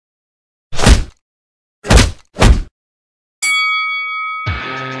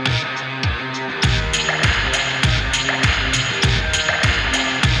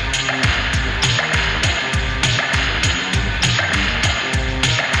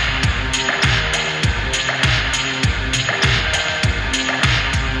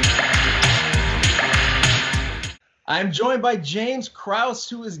I'm joined by James Krause,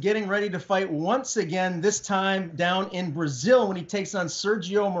 who is getting ready to fight once again, this time down in Brazil when he takes on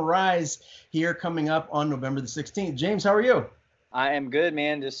Sergio Moraes here coming up on November the 16th. James, how are you? I am good,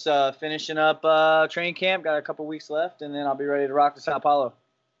 man. Just finishing up training camp. Got a couple weeks left, and then I'll be ready to rock to Sao Paulo.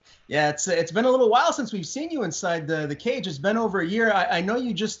 Yeah, it's been a little while since we've seen you inside the cage. It's been over a year. I know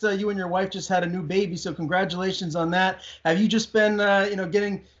you just you and your wife just had a new baby, so congratulations on that. Have you just been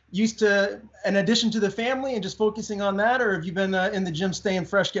getting used to an addition to the family and just focusing on that, or have you been in the gym staying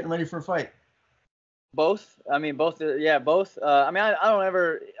fresh, getting ready for a fight? Both. I mean, both. Yeah, both. I don't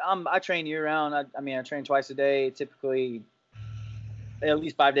ever. I train year round. I train twice a day, typically at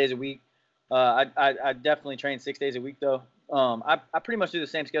least 5 days a week. I definitely train 6 days a week though. I pretty much do the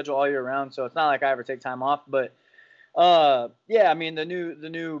same schedule all year round, so it's not like I ever take time off. But yeah, I mean the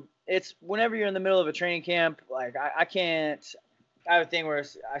new. It's whenever you're in the middle of a training camp, like I can't. I have a thing where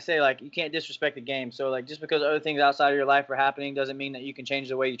I say, like, you can't disrespect the game. So, like, just because other things outside of your life are happening doesn't mean that you can change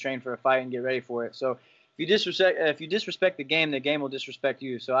the way you train for a fight and get ready for it. So if you disrespect the game will disrespect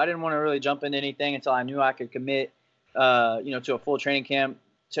you. So I didn't want to really jump into anything until I knew I could commit, to a full training camp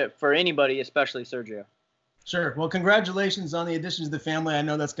for anybody, especially Sergio. Sure. Well, congratulations on the addition to the family. I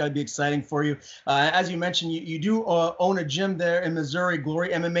know that's got to be exciting for you. As you mentioned, you do own a gym there in Missouri, Glory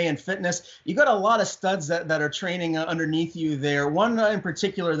MMA and Fitness. You got a lot of studs that are training underneath you there. One in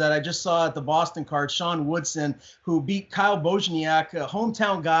particular that I just saw at the Boston card, Sean Woodson, who beat Kyle Bochniak, a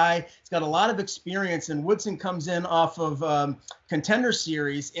hometown guy. He's got a lot of experience, and Woodson comes in off of Contender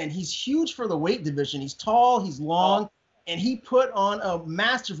Series, and he's huge for the weight division. He's tall, he's long. And he put on a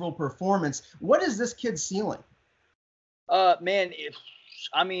masterful performance. What is this kid's ceiling? Man,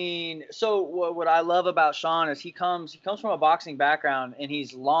 so what I love about Sean is he comes from a boxing background, and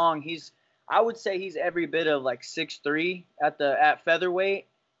he's long. I would say he's every bit of like 6'3" at featherweight,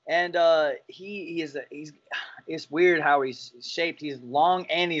 and it's weird how he's shaped. He's long,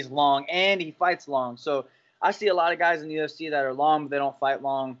 and he fights long. So I see a lot of guys in the UFC that are long, but they don't fight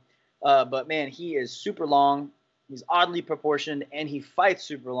long. But man, he is super long. He's oddly proportioned, and he fights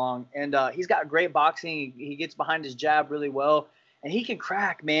super long. And he's got great boxing. He gets behind his jab really well, and he can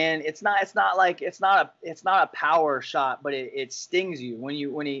crack, man. It's not a power shot, but it stings you when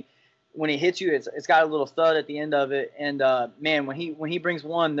he hits you. It's got a little thud at the end of it. And man, when he brings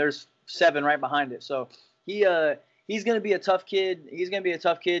one, there's 7 right behind it. So he's gonna be a tough kid. He's gonna be a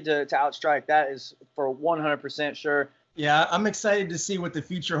tough kid to outstrike. That is for 100% sure. Yeah, I'm excited to see what the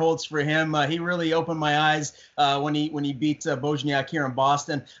future holds for him. He really opened my eyes when he beat Bochniak here in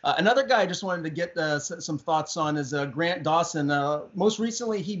Boston. Another guy I just wanted to get some thoughts on is Grant Dawson. Most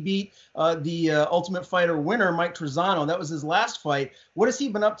recently, he beat the Ultimate Fighter winner, Mike Trezano. That was his last fight. What has he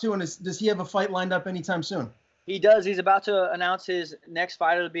been up to, and does he have a fight lined up anytime soon? He does. He's about to announce his next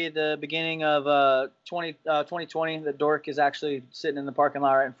fight. It'll be at the beginning of 2020. The dork is actually sitting in the parking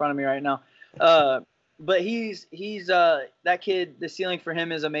lot right in front of me right now. But he's that kid. The ceiling for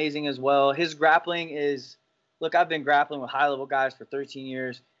him is amazing as well. His grappling is, look, I've been grappling with high level guys for 13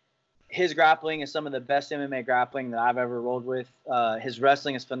 years. His grappling is some of the best MMA grappling that I've ever rolled with. His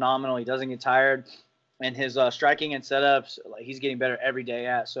wrestling is phenomenal. He doesn't get tired, and his striking and setups, like, he's getting better every day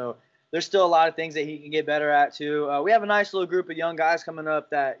at. So there's still a lot of things that he can get better at too. We have a nice little group of young guys coming up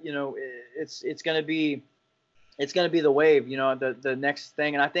that, it's gonna be the wave, the next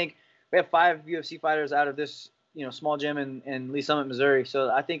thing. And I think we have 5 UFC fighters out of this, small gym in Lee Summit, Missouri. So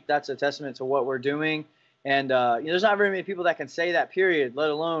I think that's a testament to what we're doing. And there's not very many people that can say that. Period. Let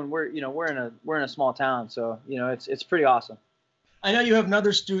alone we're in a small town. So it's pretty awesome. I know you have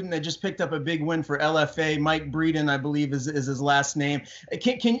another student that just picked up a big win for LFA. Mike Breeden, I believe, is his last name.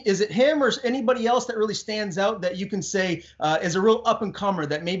 Is it him or anybody else that really stands out that you can say is a real up and comer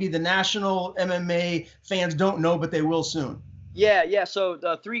that maybe the national MMA fans don't know, but they will soon? Yeah. So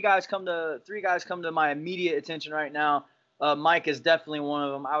three guys come to my immediate attention right now. Mike is definitely one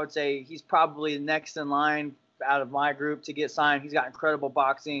of them. I would say he's probably next in line out of my group to get signed. He's got incredible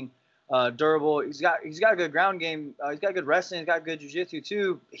boxing, durable. He's got a good ground game. He's got good wrestling. He's got good jiu-jitsu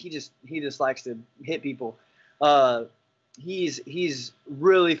too. He just likes to hit people. He's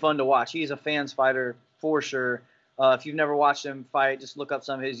really fun to watch. He's a fans fighter for sure. If you've never watched him fight, just look up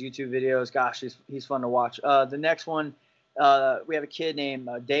some of his YouTube videos. Gosh, he's fun to watch. The next one. We have a kid named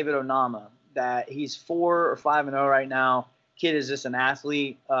David Onama that he's 4 or 5-0 right now. Kid is just an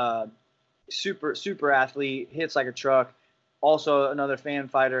athlete, super athlete, hits like a truck. Also another fan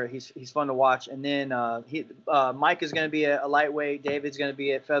fighter. He's fun to watch. And then Mike is going to be a lightweight. David's going to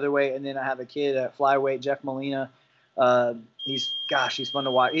be at featherweight. And then I have a kid at flyweight, Jeff Molina. He's fun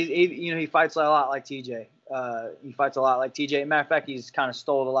to watch. He fights a lot like TJ. Matter of fact, he's kind of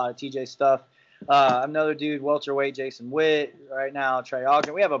stole a lot of TJ stuff. Another dude, welterweight, Jason Witt right now, Trey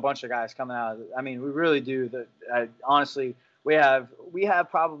Ogden. We have a bunch of guys coming out. I mean, we really do. Honestly, we have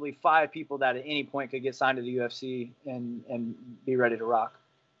probably 5 people that at any point could get signed to the UFC and be ready to rock.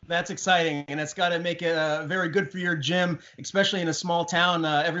 That's exciting, and it's got to make it very good for your gym, especially in a small town.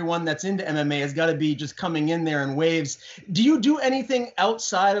 Everyone that's into MMA has got to be just coming in there in waves. Do you do anything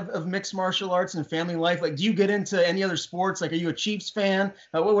outside of mixed martial arts and family life? Like, do you get into any other sports? Like, are you a Chiefs fan?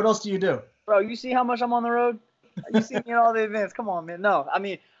 What else do you do? Bro, you see how much I'm on the road? You see me in all the events. Come on, man. No, I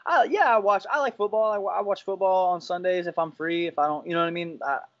mean, I like football. I watch football on Sundays if I'm free. If I don't, you know what I mean?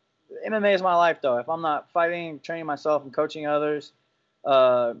 MMA is my life, though. If I'm not fighting, training myself, and coaching others,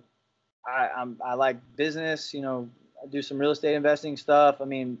 I like business. You know, I do some real estate investing stuff. I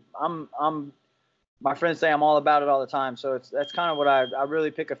mean, my friends say I'm all about it all the time. So that's kind of what I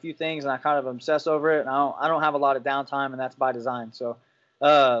really pick a few things and I kind of obsess over it. And I don't have a lot of downtime, and that's by design. So,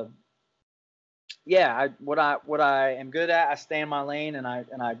 yeah, what I am good at, I stay in my lane, and I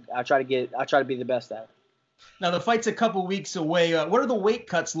try to be the best at it. Now the fight's a couple weeks away. What are the weight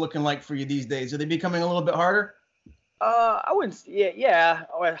cuts looking like for you these days? Are they becoming a little bit harder? I wouldn't. Yeah.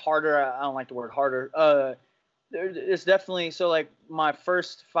 Harder. I don't like the word harder. It's definitely so. Like my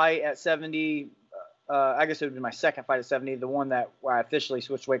first fight at 70, I guess it would be my second fight at 70, the one where I officially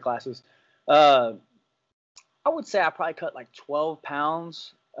switched weight classes. I would say I probably cut like 12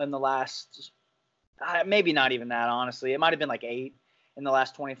 pounds in the last. Maybe not even that, honestly. It might have been like 8 in the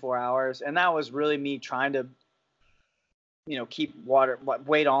last 24 hours, and that was really me trying to, keep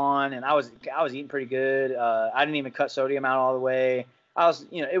weight on, and I was eating pretty good. I didn't even cut sodium out all the way. I was,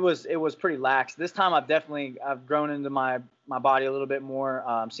 it was pretty lax. This time I've grown into my body a little bit more.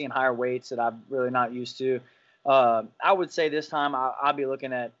 I'm seeing higher weights that I'm really not used to. I would say this time I'll be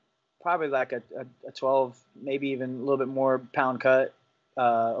looking at probably like a 12, maybe even a little bit more pound cut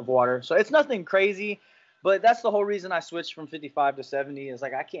of water. So it's nothing crazy. But that's the whole reason I switched from 55 to 70 is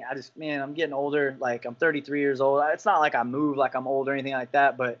like, I'm getting older. Like I'm 33 years old. It's not like I move like I'm old or anything like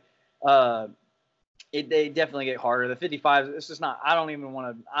that, but they definitely get harder. The 55, it's just not, at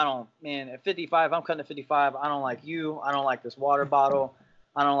 55, I'm cutting to 55. I don't like you. I don't like this water bottle.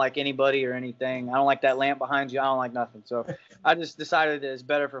 I don't like anybody or anything. I don't like that lamp behind you. I don't like nothing. So I just decided that it's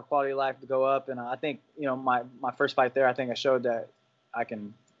better for quality of life to go up. And I think, my first fight there, I think I showed that I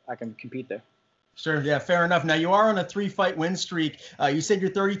can compete there. Sure. Yeah, fair enough. Now, you are on a 3-fight win streak. You said you're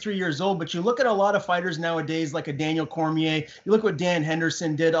 33 years old, but you look at a lot of fighters nowadays, like a Daniel Cormier. You look what Dan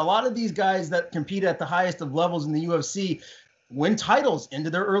Henderson did. A lot of these guys that compete at the highest of levels in the UFC win titles into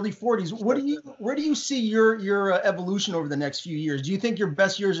their early 40s. Where do you see your evolution over the next few years? Do you think your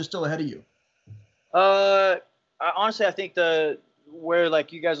best years are still ahead of you? Honestly, I think where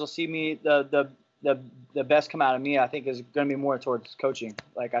like you guys will see me, the best come out of me, I think, is going to be more towards coaching.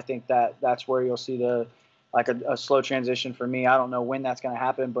 Like, I think that's where you'll see a slow transition for me. I don't know when that's going to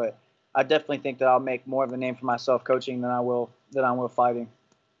happen, but I definitely think that I'll make more of a name for myself coaching than I will fighting.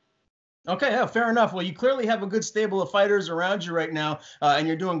 Okay, yeah, fair enough. Well, you clearly have a good stable of fighters around you right now, and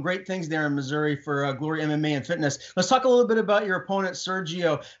you're doing great things there in Missouri for Glory MMA and Fitness. Let's talk a little bit about your opponent,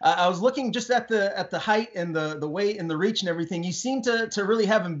 Sergio. I was looking just at the height and the weight and the reach and everything. You seem to really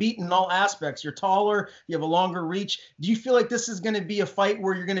have him beaten in all aspects. You're taller, you have a longer reach. Do you feel like this is going to be a fight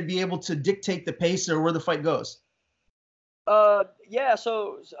where you're going to be able to dictate the pace or where the fight goes? Yeah.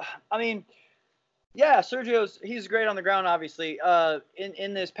 So, I mean. Yeah, he's great on the ground, obviously.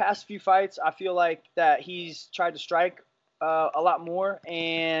 In his past few fights, I feel like that he's tried to strike a lot more,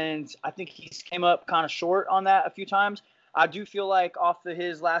 and I think he's came up kind of short on that a few times. I do feel like off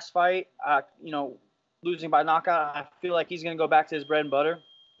his last fight, losing by knockout, I feel like he's going to go back to his bread and butter.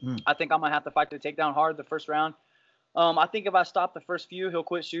 I think I'm going to have to fight to take down hard the first round. I think if I stop the first few, he'll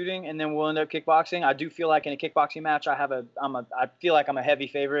quit shooting, and then we'll end up kickboxing. I do feel like in a kickboxing match, I feel like I'm a heavy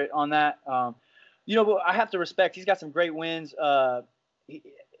favorite on that. But I have to respect. He's got some great wins.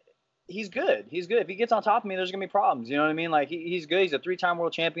 He's good. He's good. If he gets on top of me, there's gonna be problems. You know what I mean? Like he's good. He's a 3-time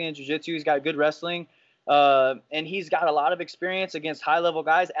world champion in jiu-jitsu. He's got good wrestling, and he's got a lot of experience against high-level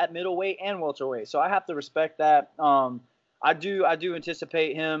guys at middleweight and welterweight. So I have to respect that. I do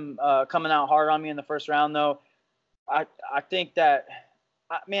anticipate him coming out hard on me in the first round, though. I think that,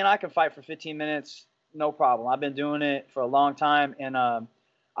 I can fight for 15 minutes, no problem. I've been doing it for a long time, and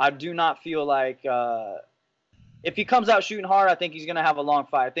I do not feel like if he comes out shooting hard, I think he's going to have a long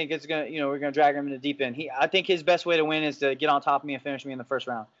fight. I think it's going to, we're going to drag him in the deep end. I think his best way to win is to get on top of me and finish me in the first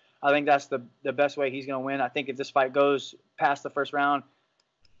round. I think that's the best way he's going to win. I think if this fight goes past the first round,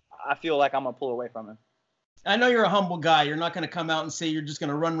 I feel like I'm going to pull away from him. I know you're a humble guy. You're not going to come out and say you're just going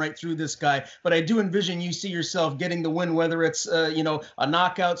to run right through this guy, but I do envision you see yourself getting the win, whether it's a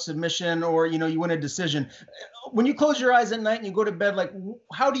knockout, submission, or you win a decision. When you close your eyes at night and you go to bed, like,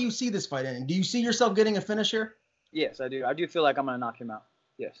 how do you see this fight ending? Do you see yourself getting a finish here? Yes, I do. I do feel like I'm going to knock him out.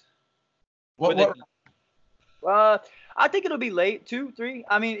 Yes. What? I think it'll be late, 2, 3.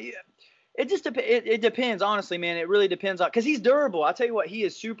 I mean, it just it depends, honestly, man. It really depends on, because he's durable. I tell you what, he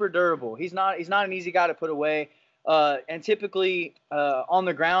is super durable. He's not an easy guy to put away. And typically on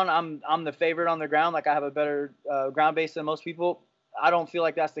the ground, I'm the favorite on the ground. Like, I have a better ground base than most people. I don't feel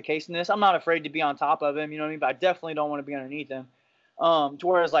like that's the case in this. I'm not afraid to be on top of him, you know what I mean? But I definitely don't want to be underneath him. To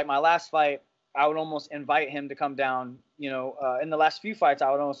whereas, like, my last fight, I would almost invite him to come down. In the last few fights,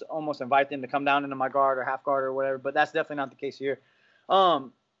 I would almost invite them to come down into my guard or half guard or whatever. But that's definitely not the case here.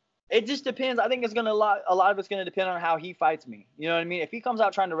 It just depends. I think a lot of it's gonna depend on how he fights me. You know what I mean? If he comes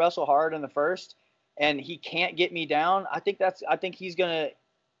out trying to wrestle hard in the first and he can't get me down, I think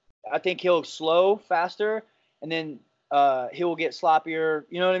he'll slow faster, and then he will get sloppier.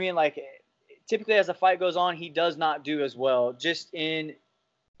 You know what I mean? Like, typically as the fight goes on, he does not do as well. Just in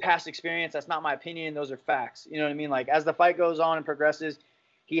past experience, that's not my opinion. Those are facts. You know what I mean? Like, as the fight goes on and progresses,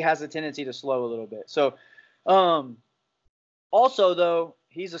 he has a tendency to slow a little bit. So, also though,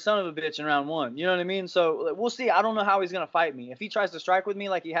 he's a son of a bitch in round 1. You know what I mean? So we'll see. I don't know how he's gonna fight me. If he tries to strike with me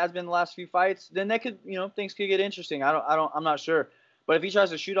like he has been the last few fights, then that could, things could get interesting. I'm not sure. But if he tries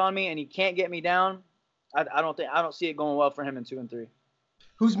to shoot on me and he can't get me down, I don't see it going well for him in 2 and 3.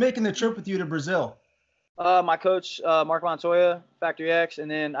 Who's making the trip with you to Brazil? My coach, Mark Montoya, Factory X,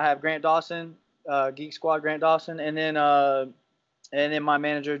 and then I have Grant Dawson, Geek Squad Grant Dawson, and then my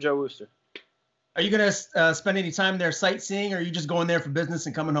manager, Joe Wooster. Are you going to spend any time there sightseeing, or are you just going there for business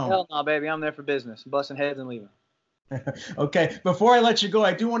and coming home? Hell no, baby. I'm there for business. Busting heads and leaving. Okay. Before I let you go,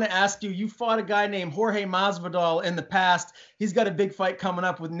 I do want to ask you, you fought a guy named Jorge Masvidal in the past. He's got a big fight coming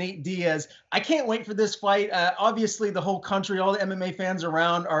up with Nate Diaz. I can't wait for this fight. Obviously, the whole country, all the MMA fans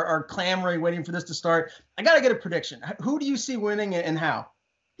around are clamoring, waiting for this to start. I got to get a prediction. Who do you see winning and how?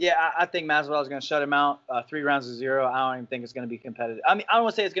 Yeah, I think Masvidal is going to shut him out 3 rounds to 0. I don't even think it's going to be competitive. I mean, I don't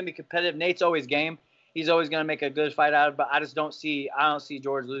want to say it's going to be competitive. Nate's always game. He's always going to make a good fight out of it, but I don't see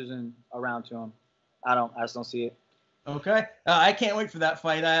George losing a round to him. I just don't see it. Okay. I can't wait for that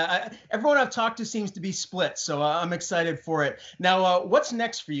fight. Everyone I've talked to seems to be split, so I'm excited for it. Now, what's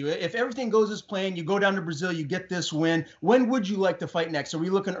next for you? If everything goes as planned, you go down to Brazil, you get this win. When would you like to fight next? Are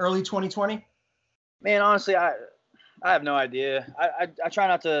we looking early 2020? Man, honestly, I have no idea. I try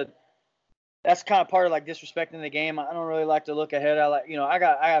not to. That's kind of part of, like, disrespecting the game. I don't really like to look ahead.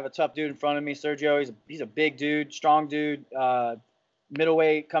 I have a tough dude in front of me, Sergio. He's a big dude, strong dude,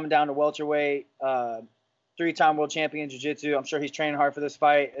 middleweight coming down to welterweight, 3-time world champion jiu-jitsu. I'm sure he's training hard for this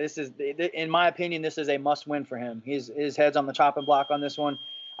fight. In my opinion, this is a must-win for him. His head's on the chopping block on this one,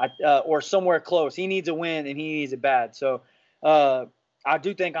 or somewhere close. He needs a win, and he needs it bad. So I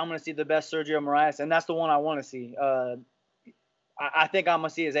do think I'm going to see the best Sergio Moraes, and that's the one I want to see. I think I'm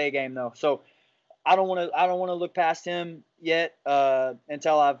gonna see his A game though. So I don't want to look past him yet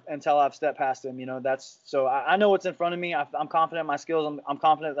until I've stepped past him. I know what's in front of me. I'm confident in my skills. I'm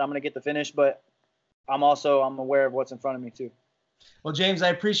confident that I'm gonna get the finish, but I'm aware of what's in front of me too. Well, James, I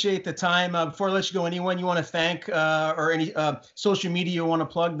appreciate the time. Before I let you go, anyone you want to thank or any social media you want to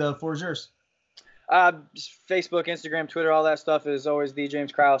plug? The floor is yours. Facebook, Instagram, Twitter, all that stuff is always the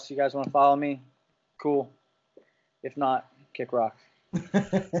James Krause. You guys want to follow me? Cool. If not, kick rock.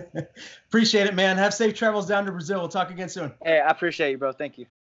 Appreciate it, man. Have safe travels down to Brazil. We'll talk again soon. Hey, I appreciate you, bro. Thank you.